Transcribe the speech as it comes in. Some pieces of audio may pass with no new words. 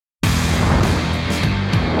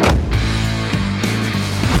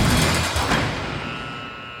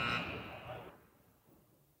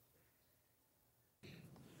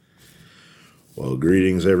Well,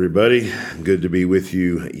 greetings, everybody. Good to be with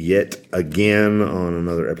you yet again on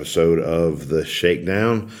another episode of The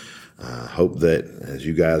Shakedown. Hope that as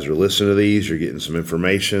you guys are listening to these, you're getting some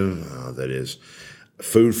information that is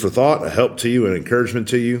food for thought, a help to you, an encouragement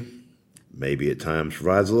to you. Maybe at times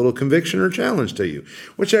provides a little conviction or challenge to you,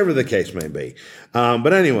 whichever the case may be.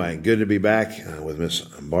 But anyway, good to be back with Miss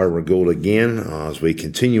Barbara Gould again as we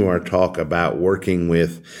continue our talk about working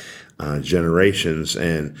with generations.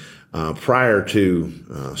 And prior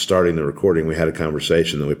to starting the recording, we had a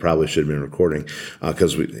conversation that we probably should have been recording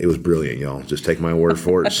because it was brilliant, y'all. Just take my word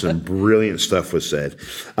for it. Some brilliant stuff was said.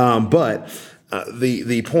 But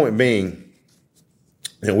the point being,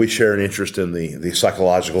 we share an interest in the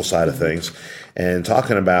psychological side of things, and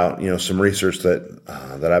talking about some research that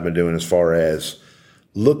I've been doing as far as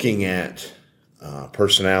looking at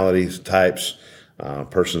personalities types,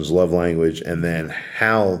 person's love language, and then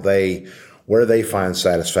where they find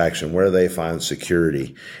satisfaction, where they find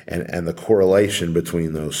security, and the correlation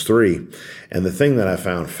between those three. And the thing that I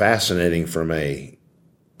found fascinating from a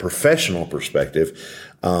professional perspective,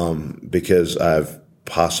 because I've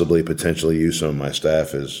potentially use some of my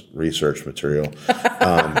staff as research material.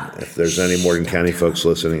 If there's any Morgan County folks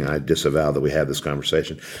listening, I disavow that we had this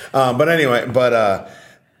conversation. But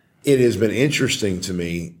it has been interesting to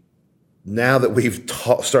me now that we've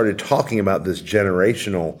started talking about this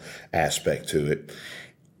generational aspect to it,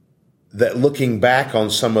 that looking back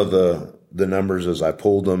on some of the numbers as I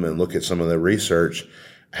pulled them and look at some of the research,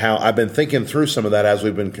 how I've been thinking through some of that as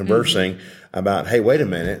we've been conversing about, hey, wait a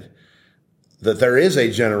minute, that there is a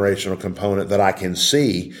generational component that I can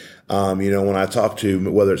see, when I talk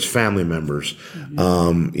to, whether it's family members,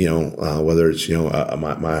 whether it's,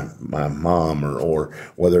 my mom or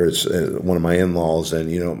whether it's one of my in-laws,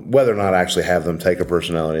 and, whether or not I actually have them take a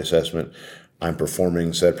personality assessment. I'm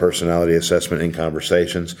performing said personality assessment in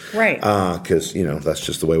conversations. Right. Cause, that's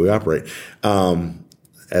just the way we operate.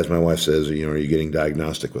 As my wife says, are you getting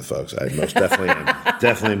diagnostic with folks? I most definitely am.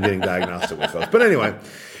 Definitely am getting diagnostic with folks. But anyway,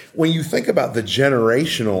 when you think about the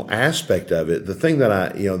generational aspect of it, the thing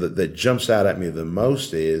that that jumps out at me the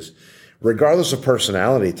most is, regardless of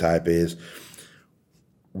personality type, is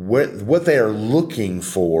what they are looking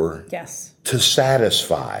for to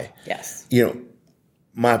satisfy. Yes.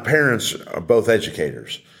 My parents are both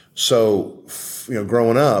educators. So,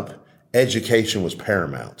 growing up, education was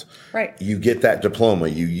paramount. Right. You get that diploma.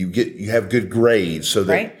 You have good grades so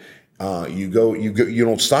that right. You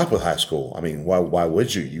don't stop with high school. I mean, why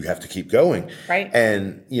would you? You have to keep going. Right.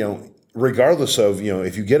 And, regardless of,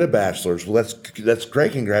 if you get a bachelor's, well, that's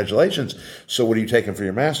great. Congratulations. So what are you taking for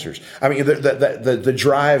your master's? I mean, the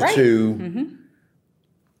drive right. to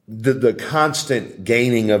the constant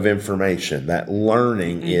gaining of information, that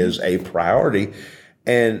learning is a priority.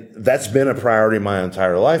 And that's been a priority my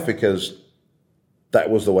entire life because that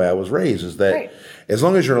was the way I was raised, is that as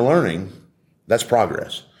long as you're learning, that's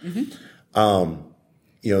progress.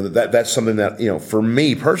 That's something that, for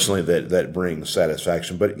me personally, that brings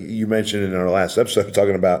satisfaction. But you mentioned in our last episode,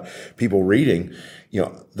 talking about people reading,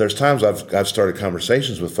 there's times I've started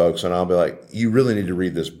conversations with folks and I'll be like, you really need to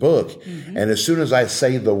read this book. And as soon as I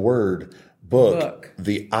say the word book,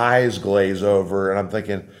 the eyes glaze over and I'm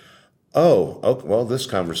thinking, oh, well, this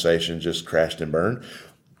conversation just crashed and burned.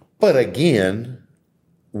 But again,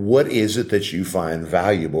 what is it that you find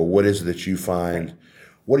valuable? What is it that you find?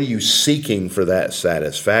 What are you seeking for that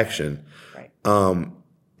satisfaction? Right.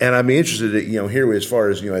 And I'd be interested to, hear as far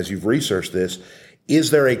as, as you've researched this,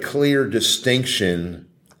 is there a clear distinction,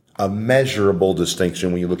 a measurable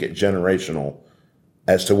distinction when you look at generational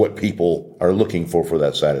as to what people are looking for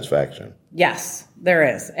that satisfaction? Yes, there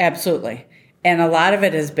is. Absolutely. And a lot of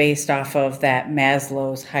it is based off of that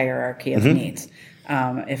Maslow's hierarchy of needs.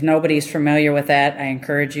 If nobody's familiar with that, I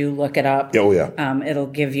encourage you, look it up. Oh, yeah. It'll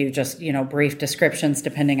give you just, brief descriptions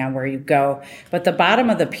depending on where you go. But the bottom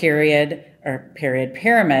of the pyramid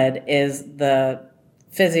is the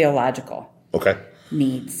physiological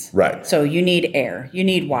needs. Right. So you need air, you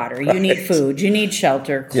need water, you need food, you need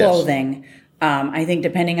shelter, clothing. Yes. I think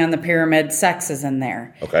depending on the pyramid, sex is in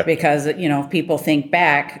there. Okay. Because, if people think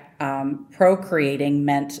back, procreating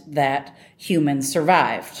meant that humans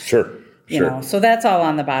survived. Sure. So that's all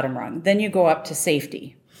on the bottom rung. Then you go up to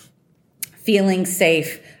safety, feeling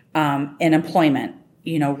safe in employment,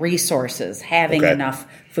 resources, having enough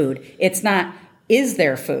food. It's not, is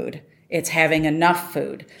there food? It's having enough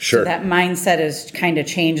food. Sure. So that mindset has kind of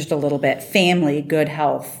changed a little bit. Family, good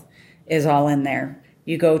health is all in there.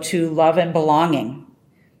 You go to love and belonging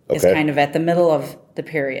is kind of at the middle of the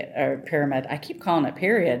pyramid. I keep calling it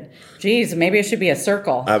period. Geez, maybe it should be a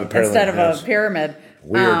circle instead of a pyramid.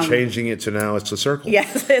 We are changing it to now it's a circle.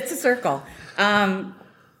 Yes, it's a circle.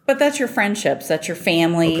 But that's your friendships. That's your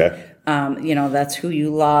family. Okay. That's who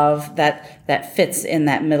you love. That fits in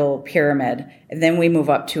that middle pyramid. And then we move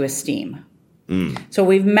up to esteem. So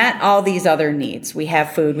we've met all these other needs. We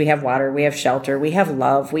have food, we have water, we have shelter, we have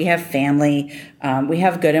love, we have family, we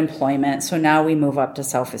have good employment. So now we move up to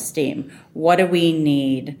self-esteem. What do we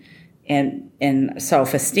need in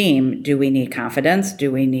self-esteem? Do we need confidence? Do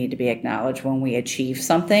we need to be acknowledged when we achieve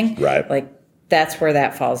something? Right. Like that's where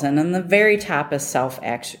that falls in. And the very top is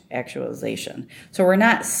self-actualization. So we're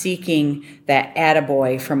not seeking that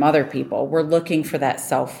attaboy from other people. We're looking for that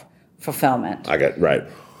self-fulfillment. Right.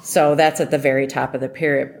 So that's at the very top of the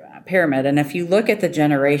pyramid. And if you look at the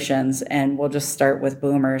generations, and we'll just start with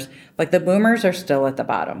boomers, like the boomers are still at the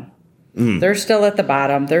bottom. They're still at the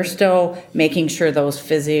bottom. They're still making sure those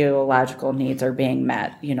physiological needs are being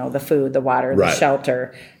met, the food, the water, the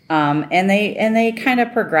shelter. And they kind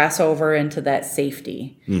of progress over into that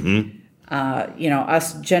safety.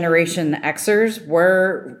 Us Generation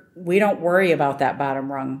Xers, we don't worry about that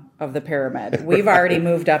bottom rung of the pyramid. We've already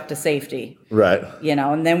moved up to safety. Right.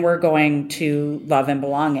 And then we're going to love and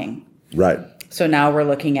belonging. Right. So now we're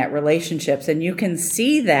looking at relationships, and you can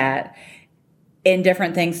see that in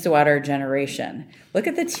different things throughout our generation. Look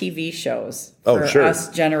at the TV shows for us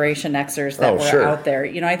Generation Xers that were out there.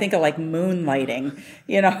 I think of like Moonlighting.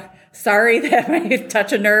 Sorry that might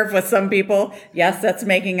touch a nerve with some people. Yes, that's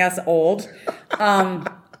making us old.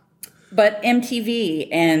 But MTV,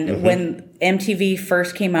 and when MTV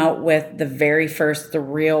first came out with the very first The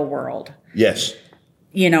Real World. Yes.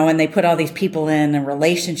 And they put all these people in and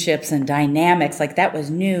relationships and dynamics. Like that was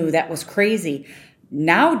new. That was crazy.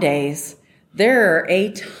 Nowadays, there are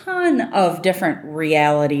a ton of different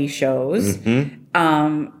reality shows.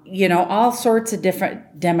 All sorts of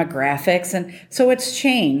different demographics. And so it's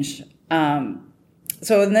changed.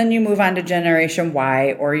 And then you move on to Generation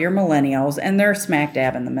Y or your millennials, and they're smack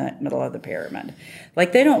dab in the middle of the pyramid.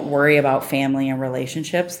 Like they don't worry about family and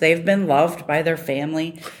relationships. They've been loved by their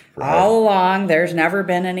family all along. There's never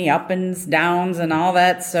been any up and downs and all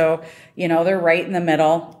that. So, they're right in the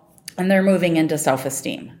middle, and they're moving into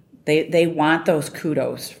self-esteem. They want those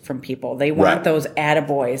kudos from people. They want those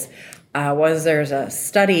attaboys. There's a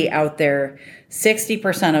study out there,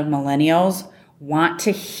 60% of millennials want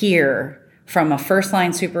to hear from a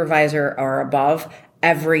first-line supervisor or above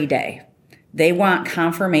every day. They want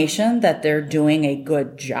confirmation that they're doing a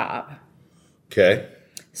good job. Okay.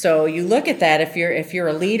 So you look at that, if you're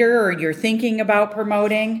a leader or you're thinking about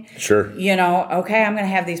promoting, sure. Okay, I'm going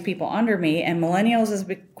to have these people under me, and millennials is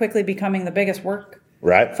quickly becoming the biggest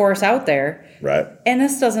workforce out there. Right. And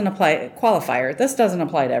this doesn't apply, qualifier, this doesn't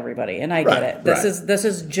apply to everybody, and I get it. This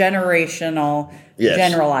is generational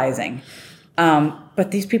generalizing.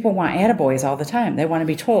 But these people want attaboys all the time. They want to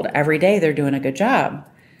be told every day they're doing a good job.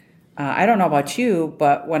 I don't know about you,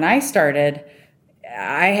 but when I started,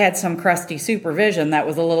 I had some crusty supervision that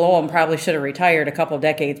was a little old and probably should have retired a couple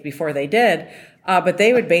decades before they did. But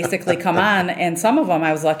they would basically come on, and some of them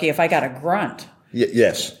I was lucky if I got a grunt.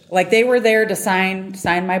 Yes. Like they were there to sign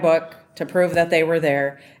my book to prove that they were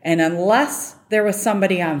there. And unless there was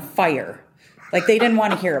somebody on fire, like they didn't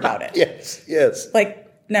want to hear about it. Yes. Like,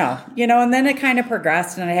 no, and then it kind of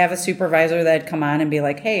progressed, and I have a supervisor that'd come on and be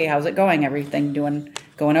like, hey, how's it going? Everything going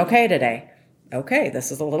okay today? Okay,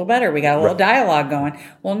 this is a little better. We got a little dialogue going.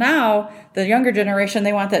 Well, now the younger generation,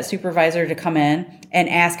 they want that supervisor to come in and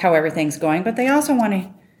ask how everything's going, but they also want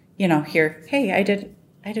to, hear, hey, I did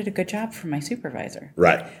a good job for my supervisor.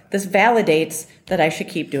 Right. This validates that I should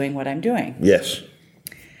keep doing what I'm doing. Yes.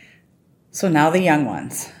 So now the young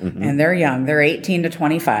ones, and they're young, they're 18 to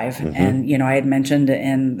 25. And, I had mentioned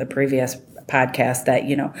in the previous podcast that,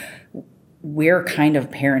 we're kind of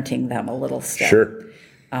parenting them a little still. Sure.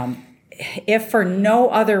 If for no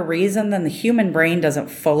other reason than the human brain doesn't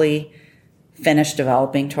fully finish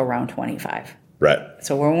developing till around 25. Right.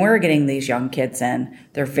 So when we're getting these young kids in,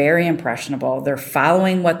 they're very impressionable. They're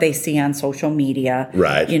following what they see on social media.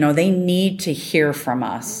 Right. They need to hear from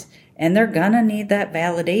us. And they're going to need that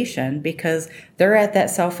validation because they're at that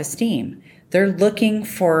self-esteem. They're looking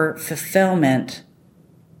for fulfillment,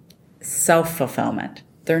 self-fulfillment.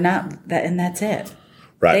 They're not that, and that's it.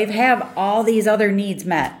 Right. They have all these other needs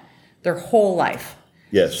met their whole life.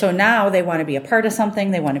 Yes. So now they want to be a part of something.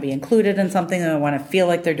 They want to be included in something. They want to feel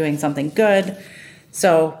like they're doing something good.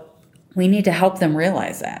 So we need to help them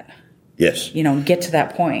realize that. Yes. Get to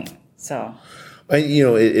that point. So. It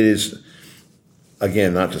is.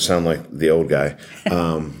 again, not to sound like the old guy,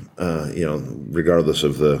 regardless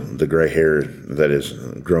of the gray hair that is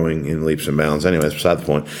growing in leaps and bounds. Anyways, beside the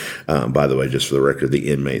point. By the way, just for the record,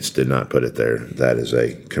 the inmates did not put it there. That is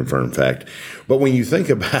a confirmed fact. But when you think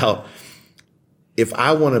about, if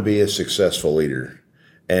I want to be a successful leader,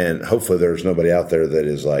 and hopefully there's nobody out there that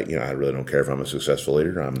is like, I really don't care if I'm a successful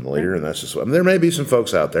leader. I'm the leader, and that's just what. There may be some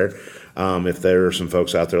folks out there. If there are some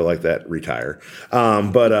folks out there like that, retire.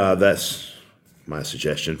 But that's my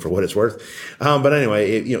suggestion for what it's worth. But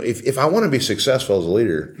anyway, if I want to be successful as a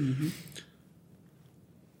leader,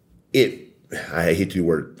 I hate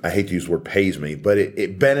to use the word pays me, but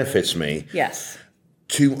it benefits me. Yes.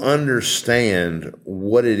 To understand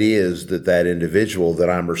what it is that individual that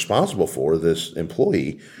I'm responsible for, this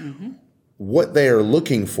employee, what they are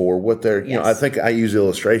looking for, what they're, I think I use the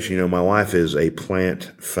illustration, my wife is a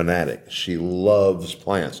plant fanatic. She loves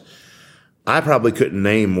plants. I probably couldn't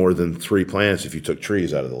name more than 3 plants if you took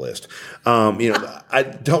trees out of the list.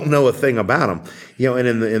 I don't know a thing about them. And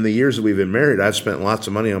in the years that we've been married, I've spent lots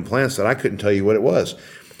of money on plants that I couldn't tell you what it was.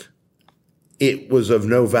 It was of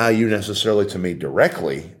no value necessarily to me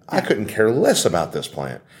directly. I couldn't care less about this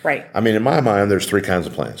plant. Right. I mean, in my mind, there's 3 kinds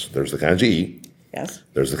of plants. There's the kinds you eat. Yes.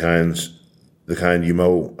 There's the kind you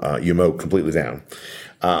mow completely down.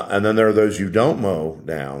 And then there are those you don't mow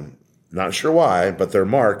down. Not sure why, but they're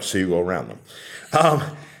marked so you go around them.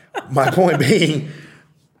 My point being,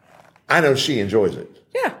 I know she enjoys it.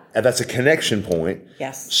 Yeah. And that's a connection point.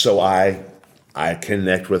 Yes. So I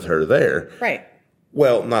connect with her there. Right.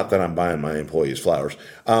 Well, not that I'm buying my employees flowers,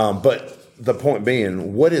 but the point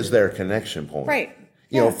being, what is their connection point? Right.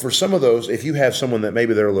 For some of those, if you have someone that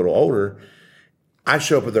maybe they're a little older, I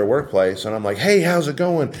show up at their workplace and I'm like, hey, how's it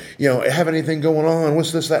going? Have anything going on?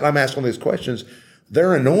 What's this, that? And I'm asking these questions.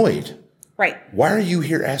 They're annoyed. Right. Why are you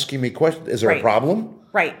here asking me questions? Is there a problem?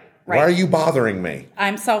 Right. Why are you bothering me?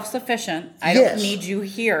 I'm self-sufficient. I don't need you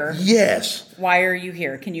here. Yes. Why are you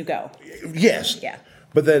here? Can you go? Yes. Yeah.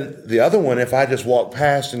 But then the other one, if I just walk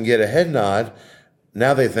past and get a head nod,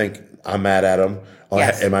 now they think I'm mad at them.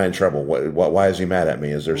 Yes. Am I in trouble? Why is he mad at me?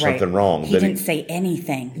 Is there something wrong? He didn't say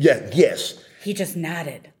anything. Yeah. Yes. He just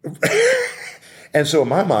nodded. And so in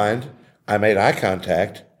my mind, I made eye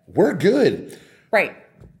contact. We're good. Right.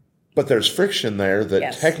 But there's friction there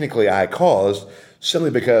that technically I caused simply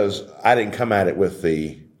because I didn't come at it with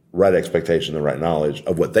the right expectation, the right knowledge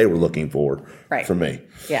of what they were looking for from me.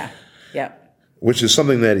 Yeah. Yeah. Which is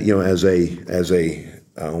something that, as a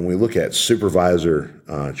when we look at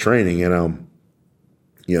supervisor training, and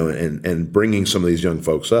bringing some of these young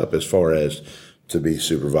folks up as far as to be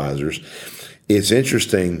supervisors, it's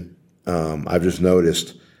interesting. I've just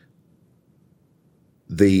noticed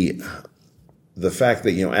the fact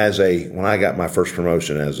that, when I got my first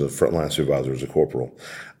promotion as a frontline supervisor, as a corporal,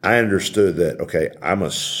 I understood that, okay, I'm a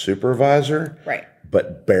supervisor, right,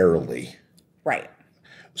 but barely. Right.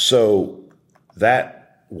 So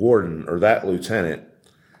that warden or that lieutenant,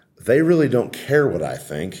 they really don't care what I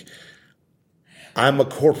think. I'm a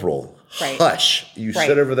corporal. Right. Hush. You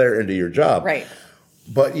sit over there and do your job. Right.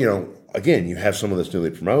 But, again, you have someone that's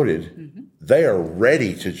newly promoted. Mm-hmm. They are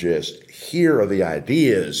ready to just, here are the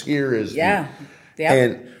ideas. Here is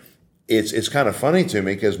and it's kind of funny to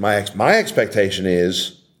me because my expectation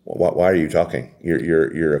is, well, why are you talking?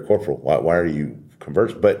 You're a corporal. Why are you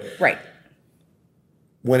conversing? But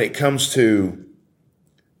when it comes to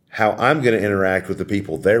how I'm going to interact with the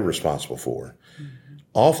people they're responsible for,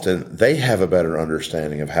 often they have a better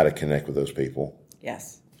understanding of how to connect with those people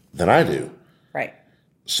than I do. Right.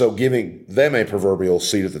 So giving them a proverbial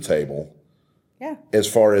seat at the table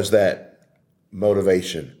as far as that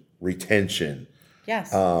motivation, retention,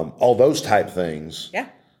 all those type things,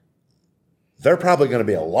 they're probably going to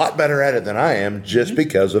be a lot better at it than I am just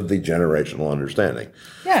because of the generational understanding.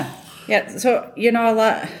 Yeah. Yeah. So,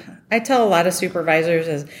 I tell a lot of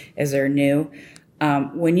supervisors as they're new,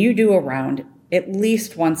 when you do a round, at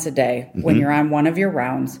least once a day, when you're on one of your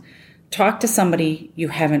rounds, talk to somebody you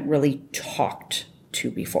haven't really talked to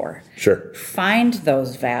before. Sure. Find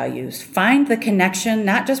those values. Find the connection,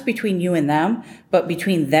 not just between you and them, but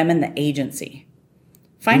between them and the agency.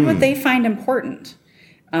 Find what they find important.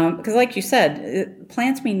 Because like you said,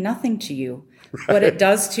 plants mean nothing to you. What it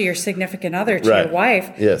does to your significant other, to your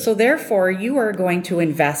wife. Yes. So therefore, you are going to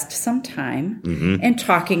invest some time in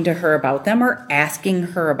talking to her about them or asking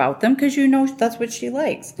her about them because that's what she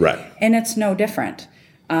likes. Right. And it's no different.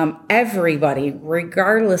 Everybody,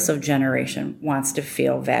 regardless of generation, wants to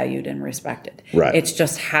feel valued and respected. Right. It's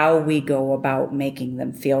just how we go about making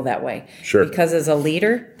them feel that way. Sure. Because as a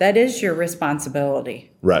leader, that is your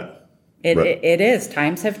responsibility. Right. It is.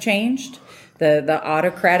 Times have changed. The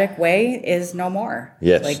autocratic way is no more.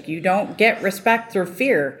 Yes. Like you don't get respect through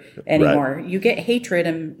fear anymore. Right. You get hatred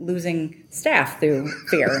and losing staff through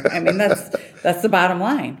fear. I mean, that's the bottom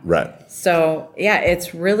line. Right. So yeah,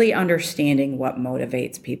 it's really understanding what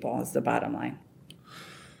motivates people is the bottom line.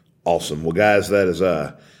 Awesome. Well, guys, that is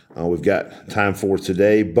we've got time for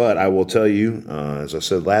today, but I will tell you, as I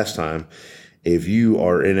said last time, if you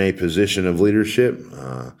are in a position of leadership,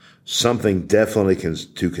 something definitely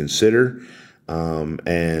to consider.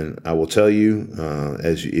 And I will tell you,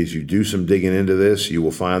 as you do some digging into this, you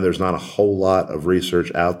will find there's not a whole lot of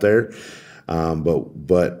research out there,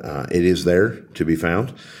 but it is there to be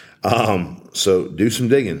found. So do some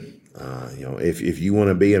digging. If you want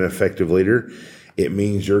to be an effective leader, it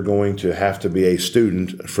means you're going to have to be a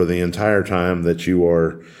student for the entire time that you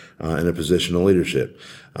are in a position of leadership,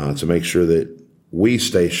 to make sure that we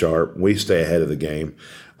stay sharp, we stay ahead of the game,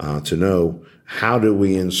 to know how do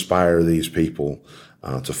we inspire these people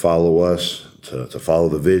to follow us, to follow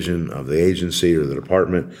the vision of the agency or the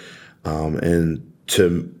department, and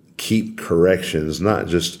to keep corrections not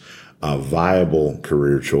just a viable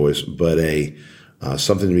career choice, but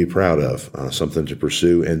something to be proud of, something to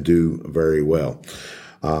pursue and do very well.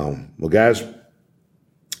 Well, guys,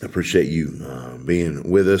 I appreciate you being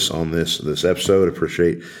with us on this episode. I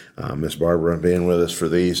appreciate Miss Barbara being with us for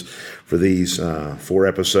these 4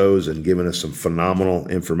 episodes and giving us some phenomenal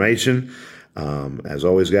information. As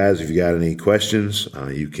always, guys, if you got any questions,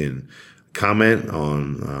 you can comment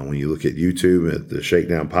on when you look at YouTube at the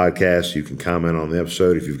Shakedown Podcast. You can comment on the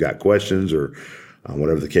episode if you've got questions or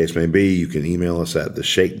whatever the case may be. You can email us at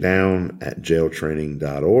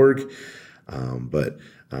theshakedown@jailtraining.org.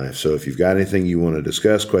 So if you've got anything you want to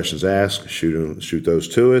discuss, questions asked, shoot those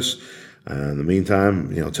to us. In the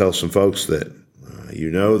meantime, tell some folks that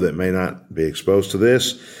that may not be exposed to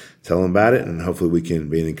this. Tell them about it, and hopefully we can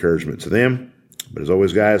be an encouragement to them. But as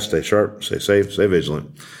always, guys, stay sharp, stay safe, stay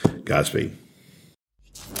vigilant. Godspeed.